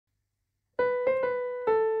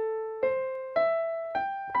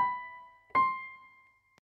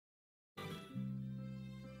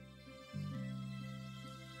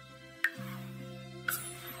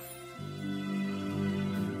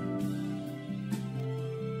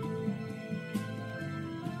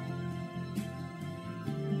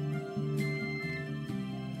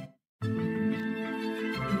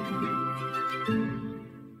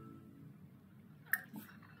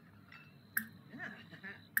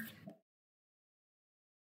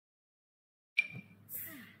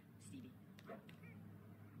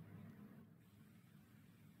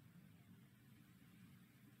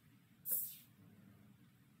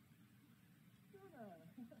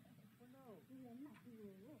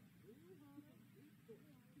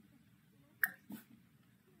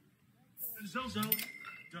Zozo,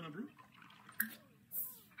 Donna Brew.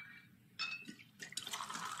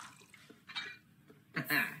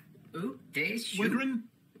 Oop, days shoot. Wedren,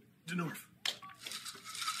 de North.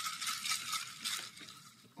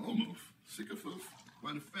 Almost. Sycophus,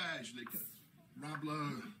 by the fage, liquor.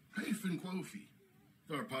 Rabla, Hayfin Quofi.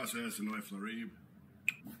 Thor Passes and Noi Florib.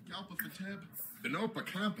 Galpa Fateb. Benopa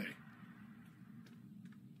Campe.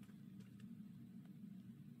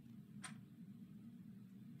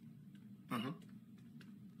 Uh-huh.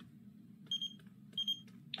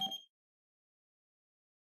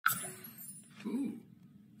 Ooh.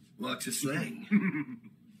 What's a slang?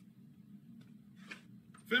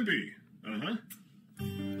 Fimpy. Uh-huh.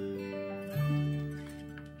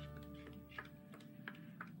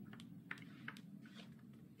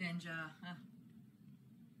 Benja.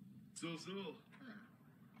 Zozo.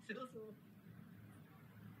 Zozo.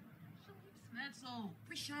 Smetzel.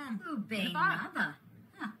 Prisham. Ooh, bem nada.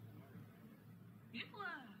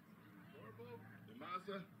 Orbo,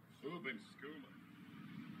 Damaza, Subin, Skooma.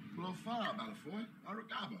 Blow fire, Malafoy.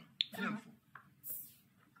 Aragaba. Tenful.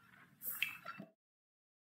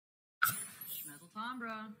 Schmezel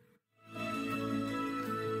Tombra.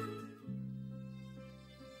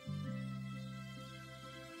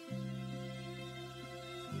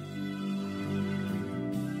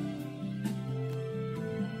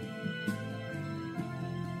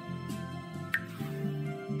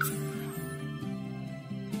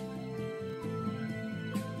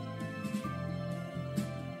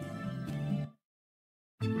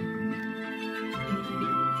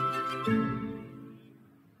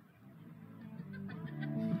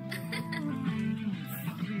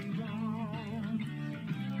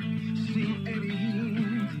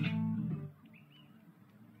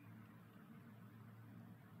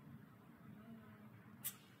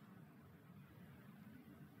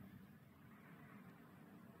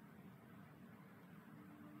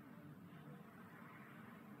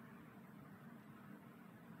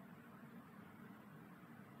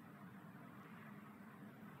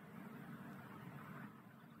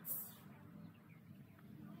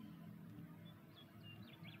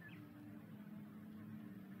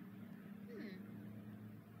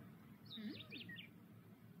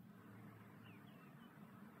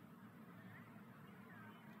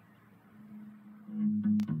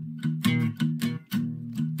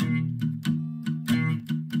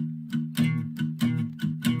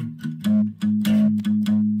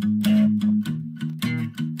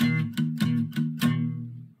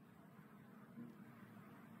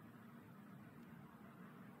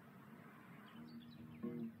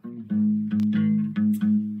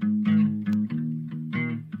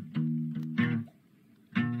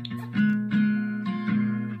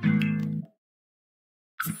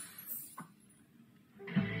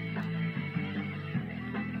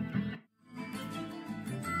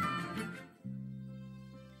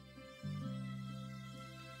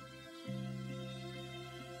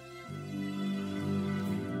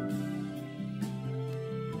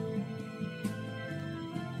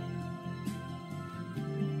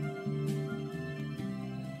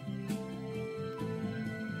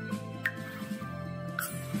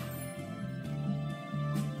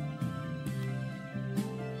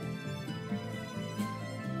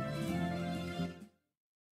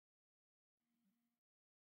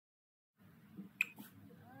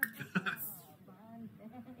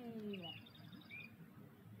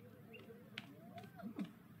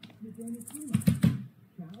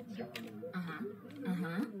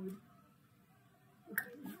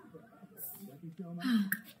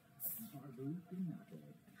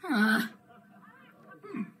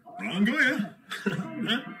 Rangoya.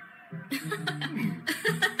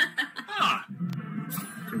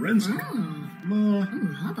 Karenza. Ma.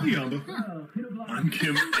 Liamba. I'm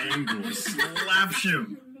Kim Angle.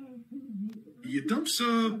 Slapshim. Yedumsa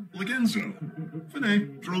Legenzo. Fene.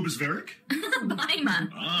 Drobisveric. Baima.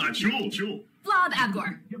 Chul. Blob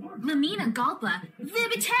Abgor. Lamina Galpa.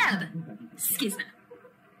 Vibiteb. Skizna.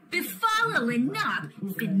 Bifala Linab.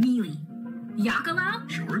 Finili. Yakalau.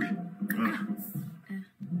 Jorg.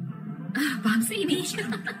 Bobsini.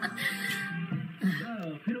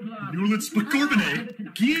 Nulitz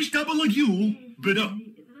Bacorbine. Gish double Yule. Bida.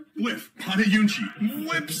 Whiff. Pana Yunchi.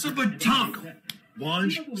 Whips of a tongue.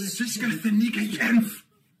 Wanj. Siska Thanika Yenf.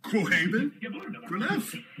 Quohaben.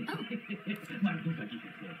 Grenef.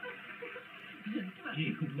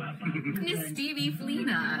 Miss Stevie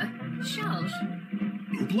Flina. Shelsh.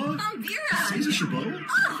 Upla? Vera. Caesar Chabot?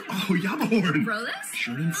 Oh, Yabahorn. Rolis?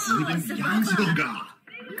 Sherman Fleeting Yanzilga.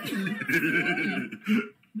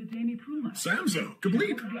 Memmey-gaming. Samzo,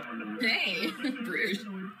 Kableep. Hey, Bruges.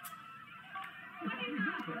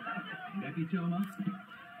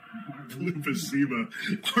 Lupacima,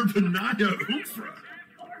 Arbanaya Ufra.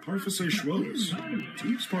 Parfase Schwoes.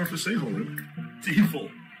 Teeps Parfase Holem. Devil.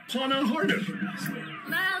 Plana Harden.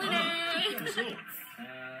 Melody!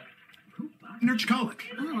 Nurchkalik.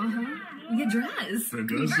 Oh, your dress. And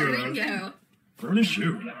does, Ringo. Furnish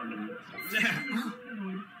shoe.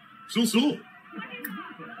 Sul.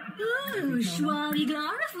 Oh, Schwali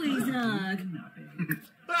Glarfleezog.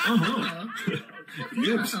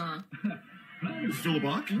 Gibbs.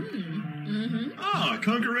 Philibok.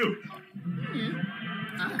 Conqueroo.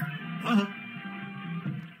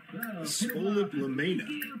 Spolib Lamena.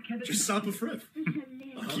 Jasapa Friv.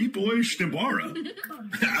 Keepoy Stimbara.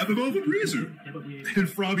 Ababova Brizu. And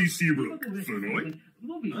Frobby Sebro. Fenoy.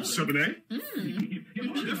 Subane.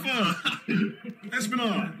 Jiffa.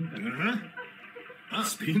 Espinal.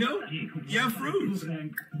 Spino. Yafruz.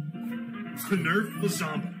 Nerf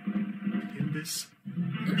Lazamba. Imbis.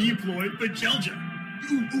 Deploy Bajelja.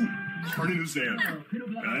 Carninuzan.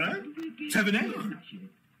 Tevene.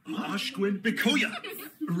 Ashquin Bikoya.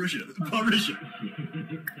 Parisha.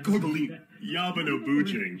 Gorbalina. Yabano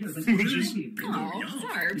Bujing. Which is. Oh,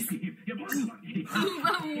 Sarbs.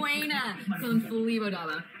 Buena. Con Fulibo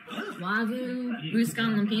Daba. Wavu. Ruskan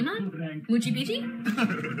Lumpima. Muchi Pichi.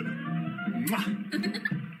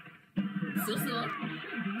 Sul.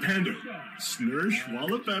 Panda. Snursh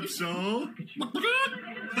Wallapepso.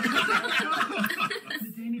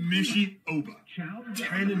 Mishi Oba.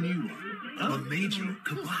 Tananiwa. Mamejo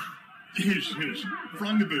Kaba. Hish.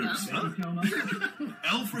 Frongaboos.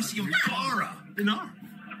 Elfrisium Bara. Binar.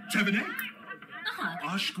 Tevene.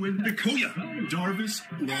 Ashquin Bikoya. Darvis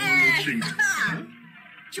Lawching.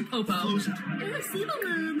 Chipopo. Close it.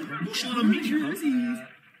 Sibalum. Shalom.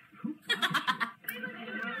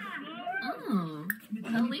 Oh,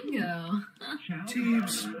 Kalingo.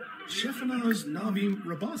 Teebs, Shefanaz Navi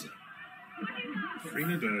Rabaza.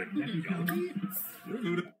 Frina de Yalki?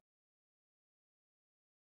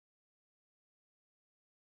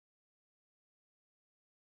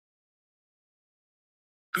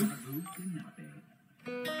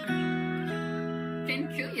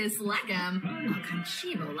 Pincuyas Legum.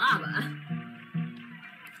 Conchivo Lava.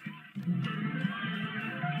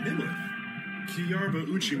 Nimla. Kiarba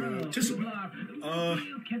Uchima Tisaba.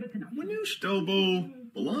 Wanush Delbo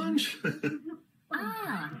Belange?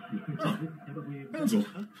 Benzel.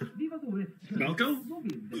 Balco?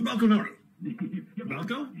 Balconaru.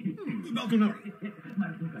 Balco? Balconaru.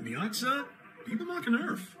 Miatsa? People knocking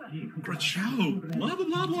earth. Grachow. Blah, blah,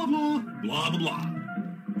 blah, blah, blah. Blah, blah, blah.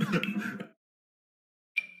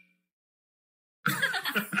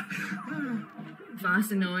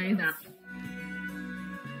 Vasanoi that.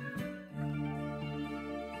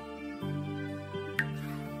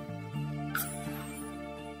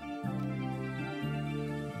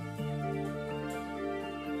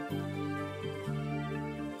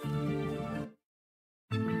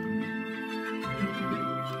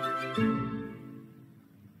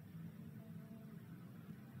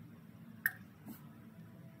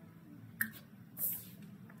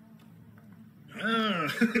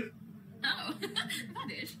 Oh, that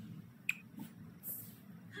is.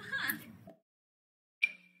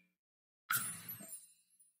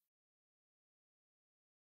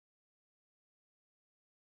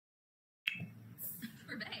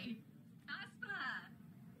 Rebay. Aspa.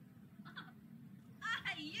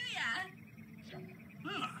 Yuya.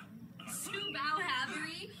 Subao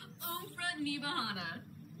Havery. Umfra Nibahana.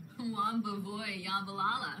 Wamba Voy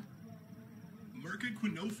Yambalala. Merca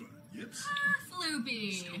Quinofa. Yips.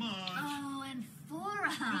 Floopy. Skamaj. Oh, and Fora.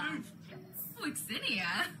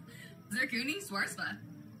 Wixinia. Zircuni Swarspa.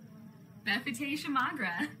 Befite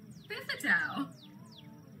Shamagra. Bifitao.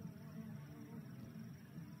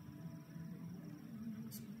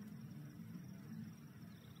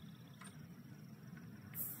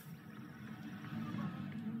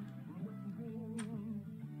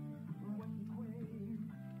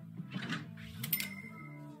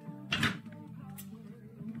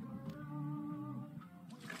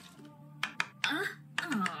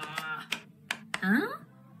 Huh?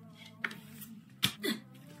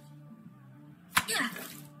 Yeah.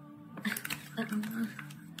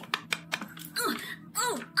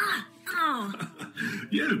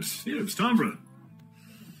 Yibs, Tombra.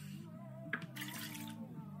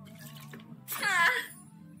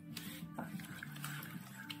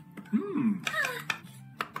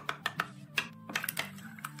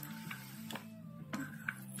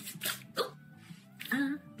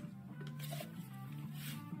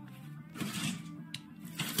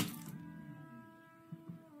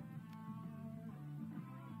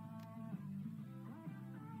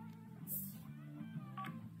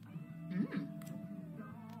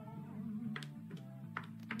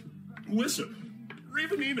 Wissip.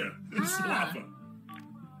 Ravenina. Slappa.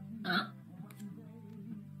 Huh?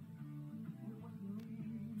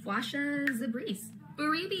 Flasha Zabris.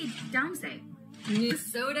 Baribi Damse.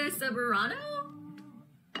 Nusoda Saburano?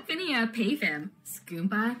 Finia Payfim.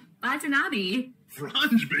 Skoompa Batanabi.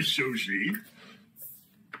 Franj Bishoshi.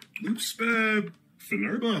 Loopspe.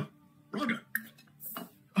 Finerba. Raga.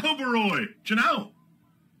 Oberoi. Janelle.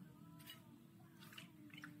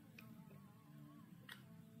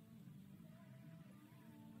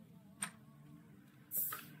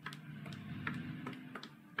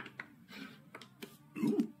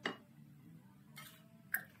 Ooh.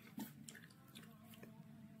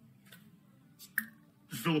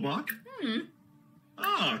 Philibok?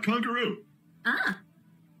 Ah, Conqueroo. Ah.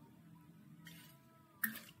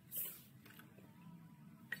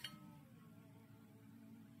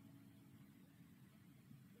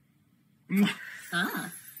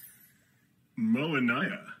 Ah.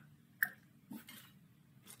 Moanaya.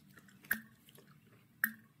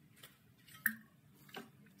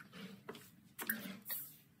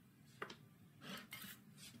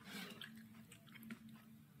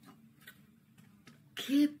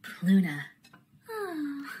 Kipluna.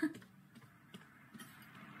 Oh.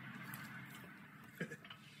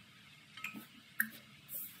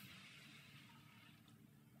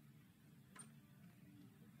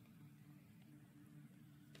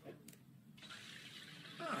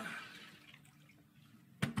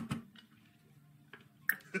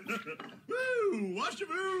 Woo!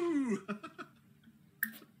 Washaboo!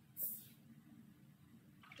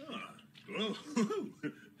 Whoa.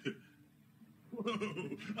 Whoa.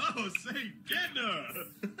 Oh, say, Gedna!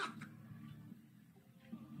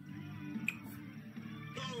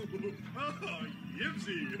 Oh,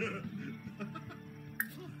 Yipsy!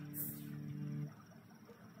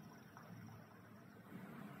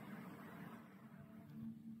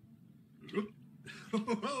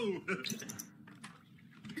 Oh!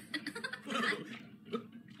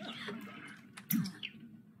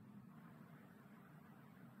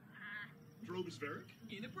 Drobospheric?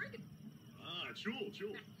 In a brick. Ah, Chul.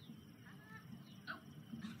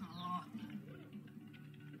 Oh.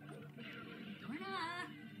 Dorna.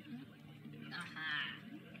 Aha.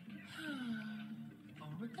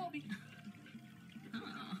 Over Kobe. Oh.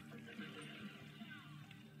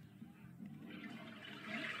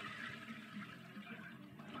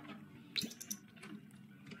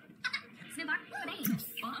 Snibak name.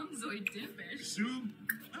 Bombzoid Diffish. Sue?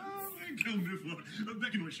 Oh, Michael Mifla.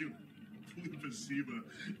 Beckin with you. Flupa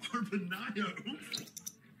Arbanaya.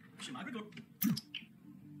 Shimago.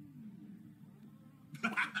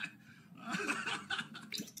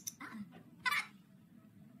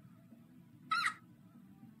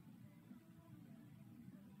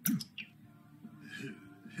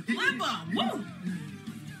 Limba! Woo!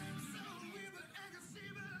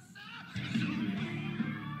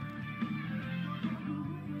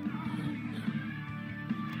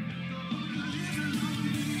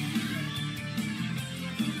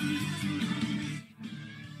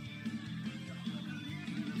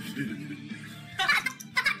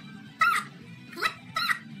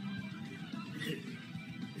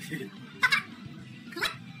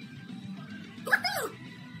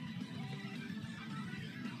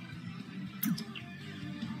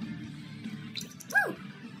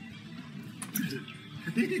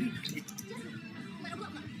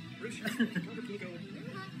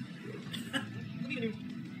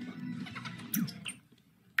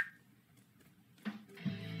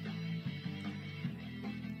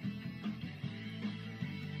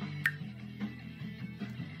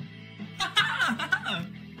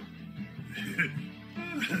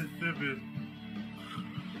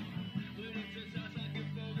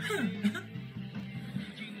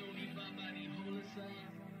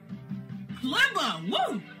 Limba!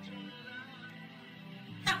 Woo!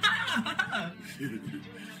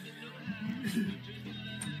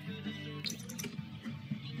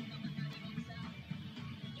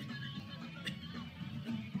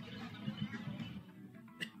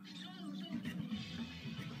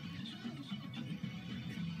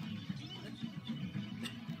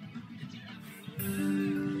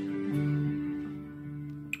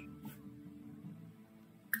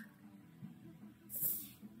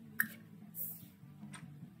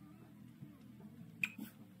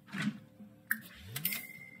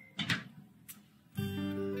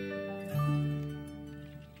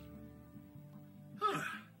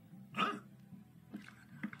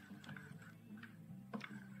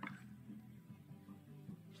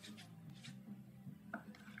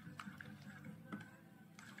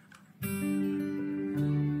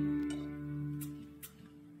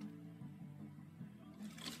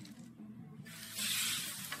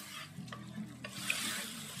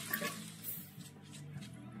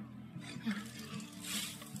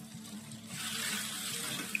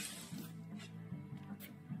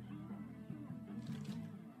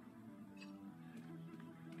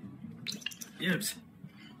 Gibbs.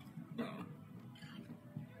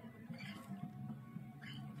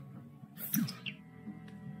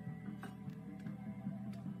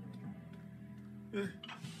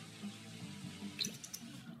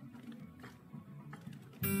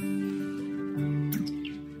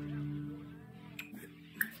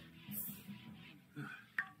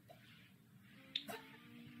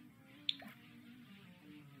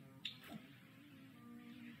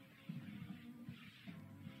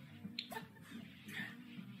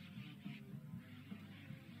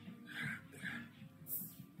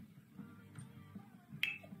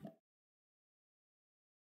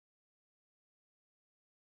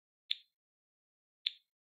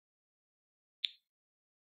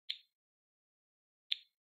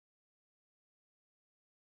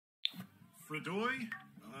 Fredoy?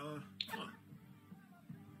 Huh.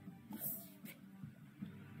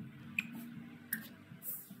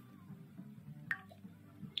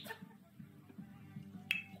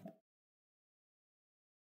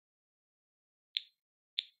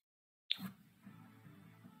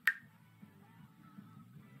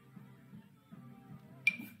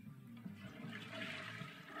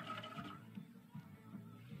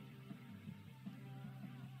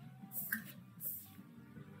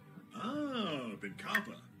 Ben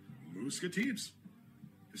Kappa, Muscatives,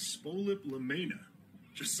 Spolip Lamena,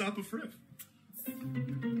 Jasapa Frith.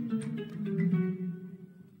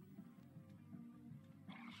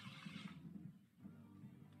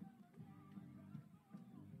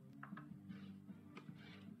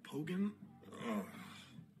 Pogan? Oh.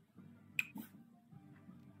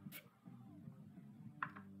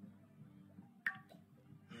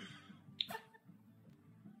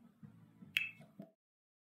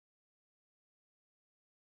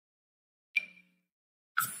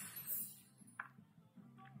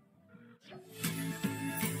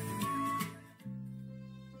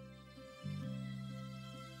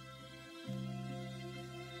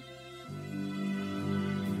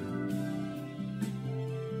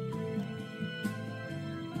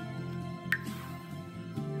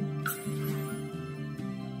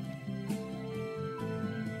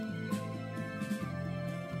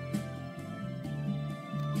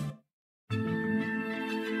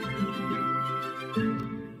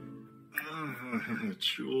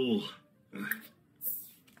 Jewel.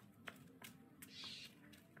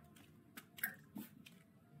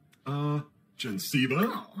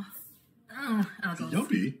 Gensiva? Oh, Uggles.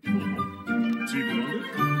 Yuppie. Tiburonda?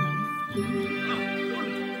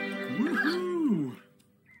 Woohoo!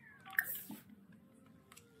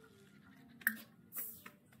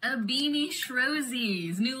 A beamy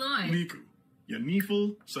Shrosies, new line. Miku.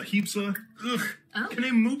 Yanifel, Sahibsa, ugh, Oh.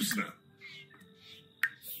 Kane Moopsna.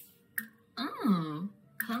 Oh,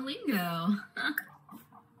 Polingo.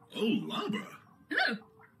 Oh, Laba. Oh.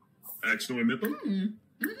 Axnoy Mippa?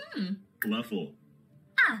 Mm-hmm. Leffel.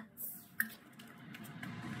 Ah.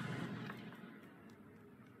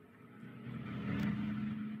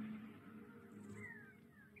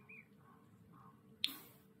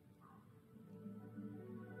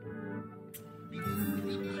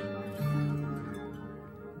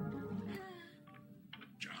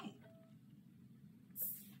 Ciao.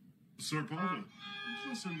 Sir Pava.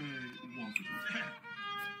 Just in a waffle.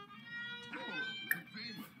 Oh,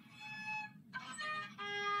 payment.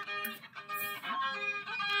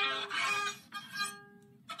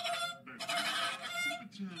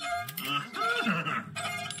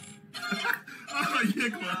 Ah,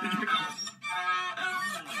 Yigla.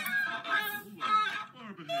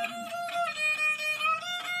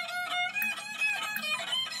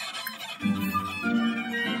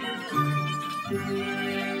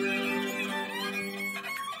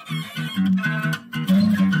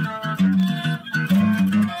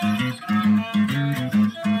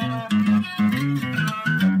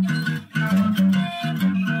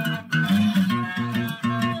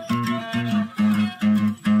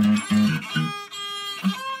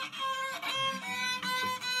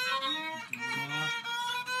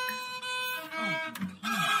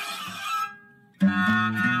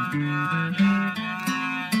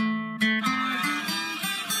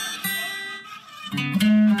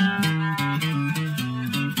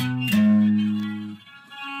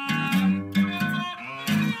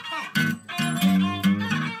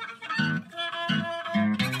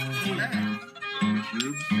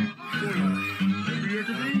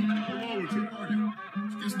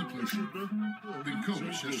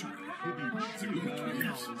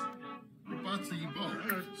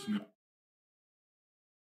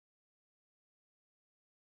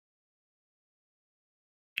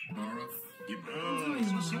 Bara,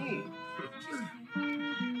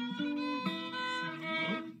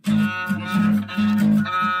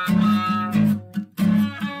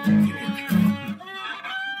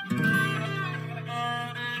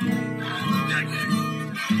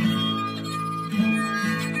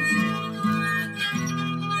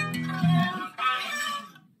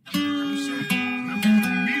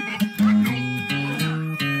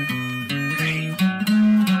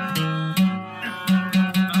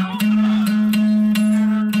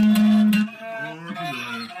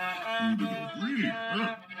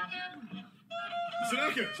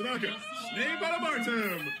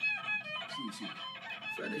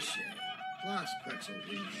 Fetish. Plus, Quexel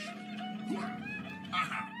Leash.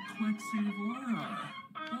 Quexivora.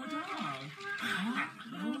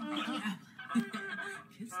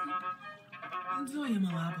 Kiss me. Enjoy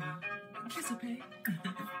Malabo. Kiss a pay.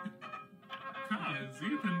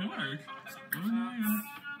 Zita Nork. Onaya.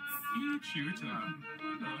 Ichuta.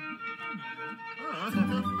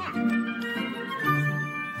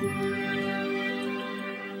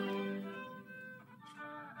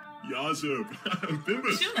 Yazub.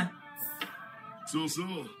 Bimbus. Shuna.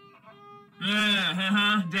 Sul.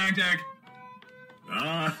 Dag.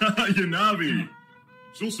 Yanabi.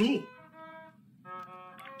 Sul.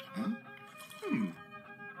 Huh?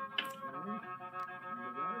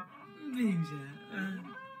 Ninja.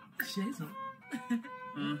 Shazel.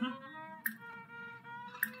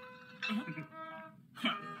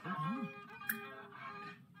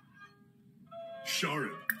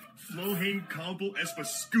 Sharon. Flohane Combo Espa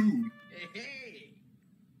Scoob. Hey.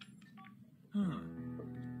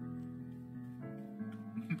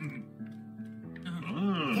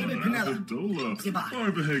 Dola. Goodbye.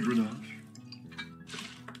 Barbaheg Grenache.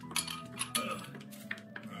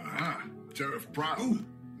 Sheriff Brown. Ooh,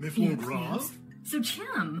 Miflor Grav. So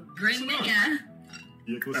Chim, Grinnika,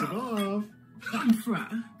 Yeklisabov. Fra.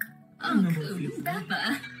 Uncle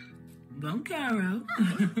Beppa. Bon Caro.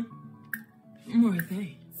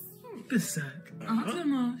 Morthe. Besak.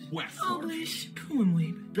 Tomosh. Oblish.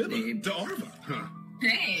 Puimweep. Bibba. D'Arva. Huh.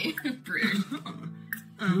 Hey, Bruce.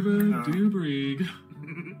 Dubrig.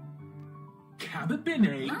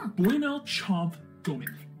 Cababine. Oh. Bueno Chomp Gomik.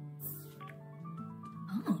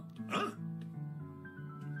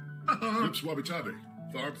 Oh, Lips Wabitabi.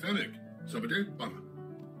 Tharp Fennig. Sabade Bama.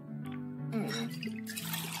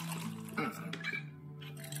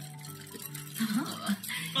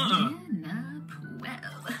 Anna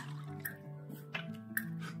Puel.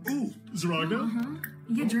 Ooh, Zaraga.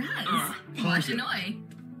 You dress. Washinoi.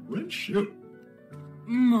 Ren Shoot.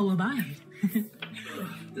 Mollabite.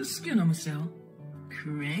 The skin on myself.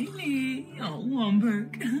 Craney. Oh,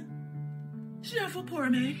 Womberg.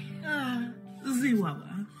 Shuffleporme.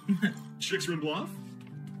 Ziwawa. Chicks Rimbloff.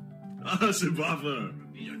 Sibafa.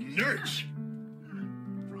 You nurch.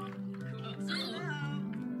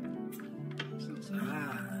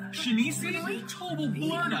 Shinisi. Total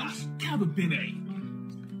Blurda. Cababine.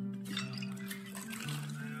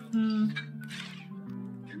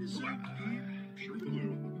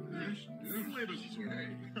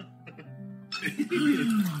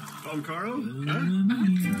 Caro?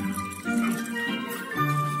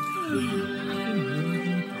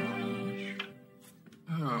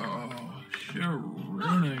 Oh, you're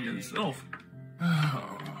ruining yourself.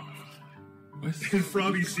 Oh.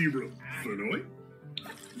 Frobby Sebro. Fenoy.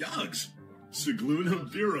 Yogs. Sigluna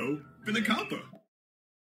Biro. Binakapa.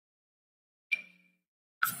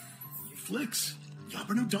 Flicks.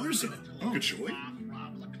 Yaberno Darza. Gachoy.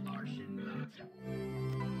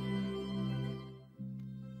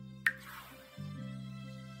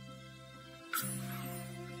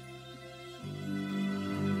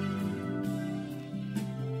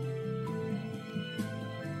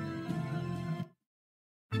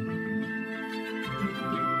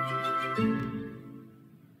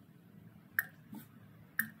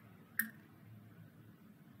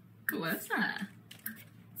 What's that?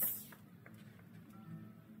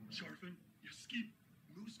 Sharfin, Yaskip,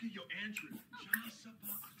 Muska Yo Andrew,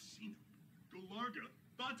 Jasapa Oxino, Golarga,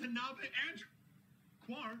 Batanabe Andrew,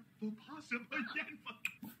 Quar, Vopasa Bayenfa,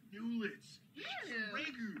 Newlitz,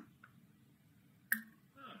 Regu.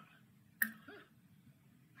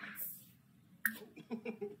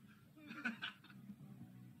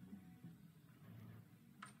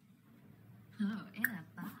 Oh, and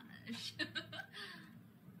a Bosch.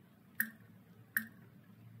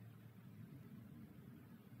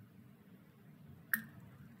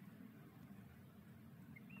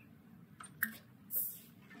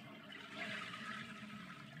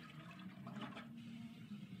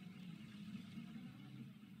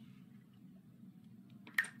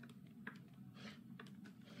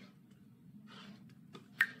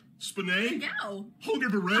 Spinay, Go. Holger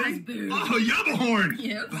Beret, Boo. oh, Yabahorn,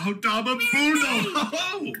 Yep. Bautaba Buno,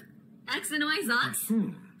 ho Exanoy Zox.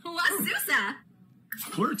 Wasusa.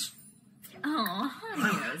 Flirts. Oh,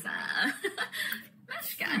 Rosa.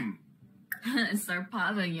 Meshka.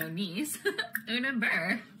 Sarpava Yonis. Una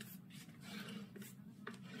Burr.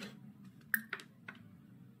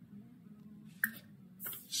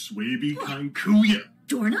 Swaby Kankuya,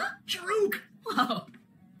 Dorna? Jaruk, Whoa.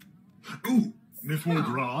 ooh, Miflor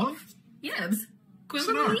Grav, Yibs.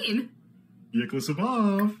 Quimbaline.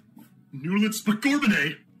 Yeklisabov, Newlitz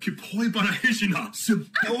Bagorbane, Kipoy Banahishina,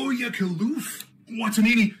 Siboya Kaloof,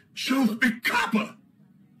 Watanini, Cho Bikapa.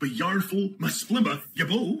 Bayardful, Masplimba,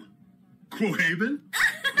 Yabo. Quohaven.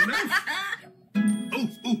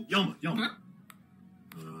 Oh, Yelma.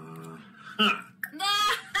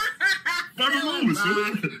 Barbaroma,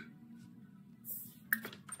 sir.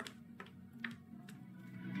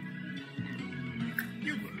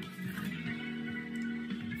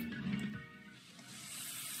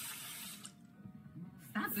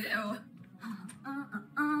 Ew.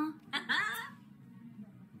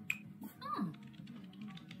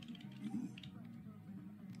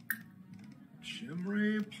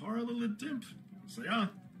 Chimray Parla Dimp. Saya.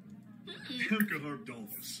 Hemkahar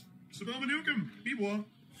Dolphus. Sabamanukum. Biwa.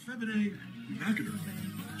 Febide. Macador.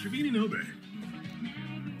 Chavini Nobe.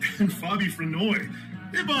 And Fabi Frenoy.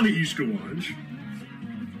 Ibani Ishkawanj.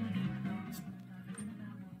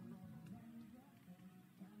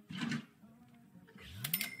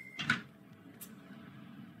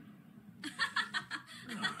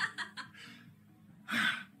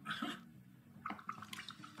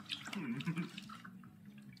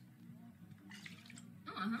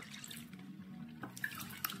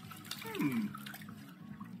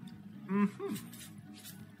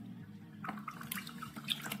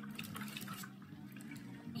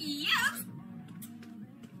 Yes.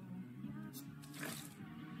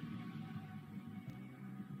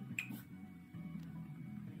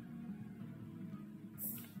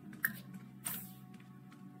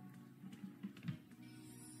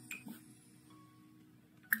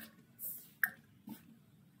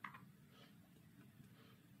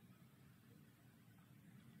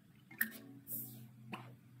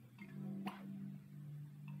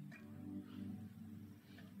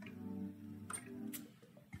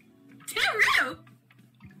 True.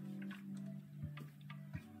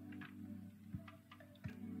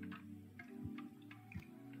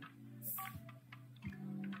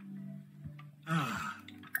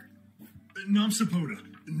 Namsapota.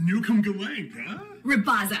 Nukum Galang, huh?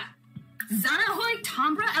 Rabaza. Zanahoy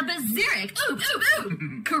Tombra Abazirik. Oop.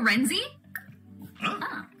 Karenzi?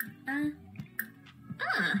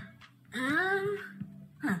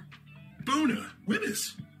 Bona.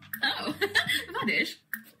 Witness. Oh. Vadish.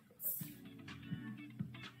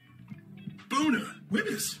 Bona.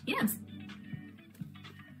 Witness. Yes.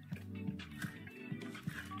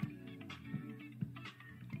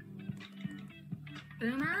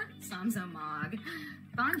 Buma, Samsomog,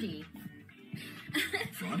 Bonji,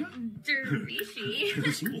 Frada? Dervishi,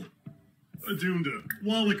 Kasul. Adunda.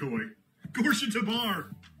 Wallakoi. Gorsha Tabar.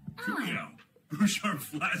 Kuyow. Ushar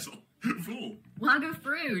Flazzle. Fool. Waga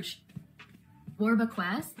Fruge, Warba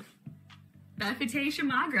Quest, Befite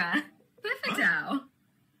Shamagra, Bifitao,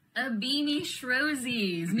 Abimi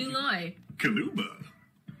Shrozes, Nuloy, Kaluba.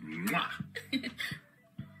 Mwah.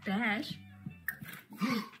 Bash,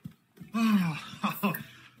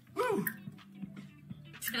 Woo.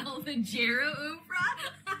 Tell the Jero Ufra,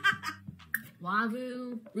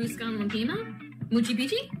 Wavu, Ruskan Lampima, Muchi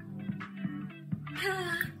Pichi,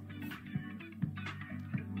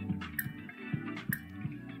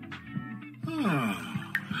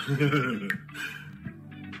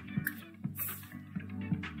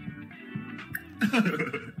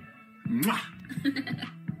 Mwah.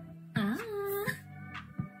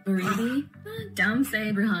 Baribi,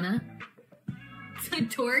 Damse Brahana,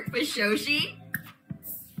 Torque Bashoshi,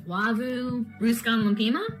 Wavu, Ruskan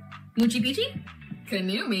Lampima, Muchi Pichi,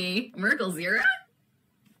 Kanumi, Merkel Zira,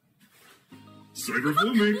 Cyber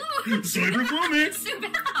Flume. Cyber Flume.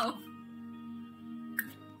 Subao,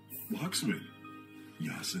 Locksmith.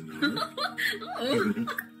 Yasuna.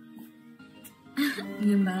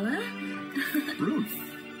 Yumbala, Brune.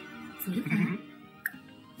 Sulipa,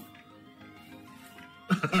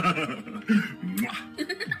 Mwah.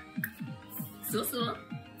 Susu,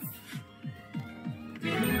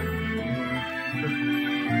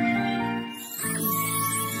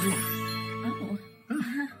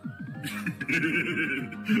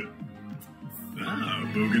 oh,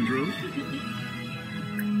 Bogandro.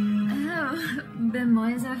 oh,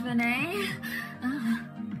 Bemoisa Fene,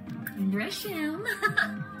 Brisham,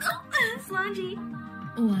 Slangy,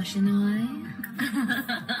 Washinoi,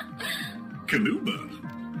 Kaluba.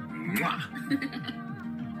 Mwah.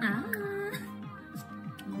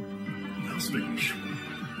 Nelsvig.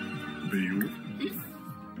 Bayou.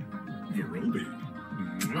 Verobi.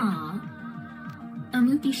 Mwah. Aw,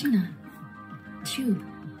 Amuti Shina, Tube,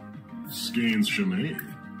 Skanes Shemay.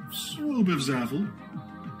 Swobiv Zaffel.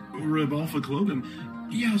 Rebalfa Clogan.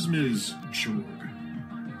 Yasmiz Chorg.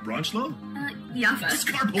 Bronchlow? Yafa,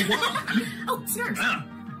 Scarpa Wah. oh, Snurf,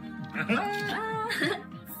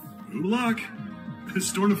 Ulak.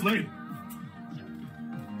 Storn of Flame.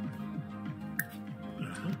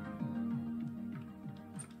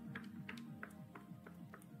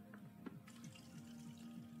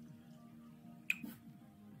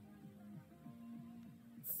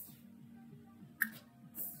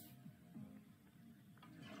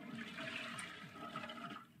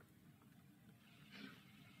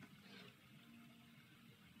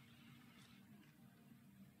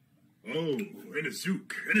 Oh, in a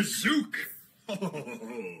zook, in a zook. Ho, ho, ho,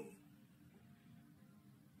 ho.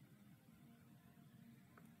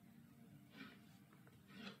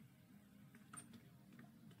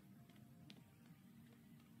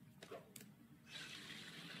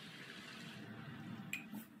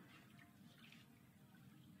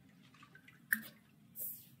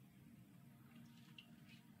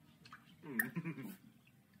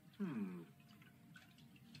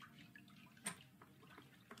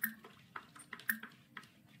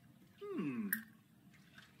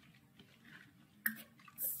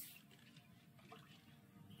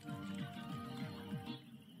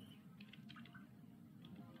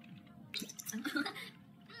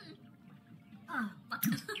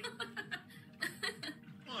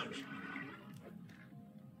 Lunch.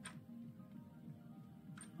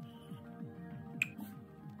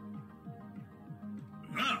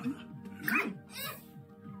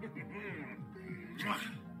 Ah.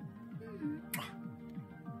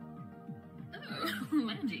 Oh,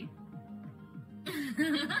 Manji.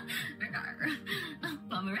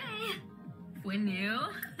 Bummeray. Winu.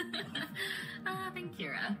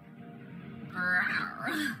 Vankira.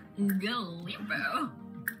 Gallimbo.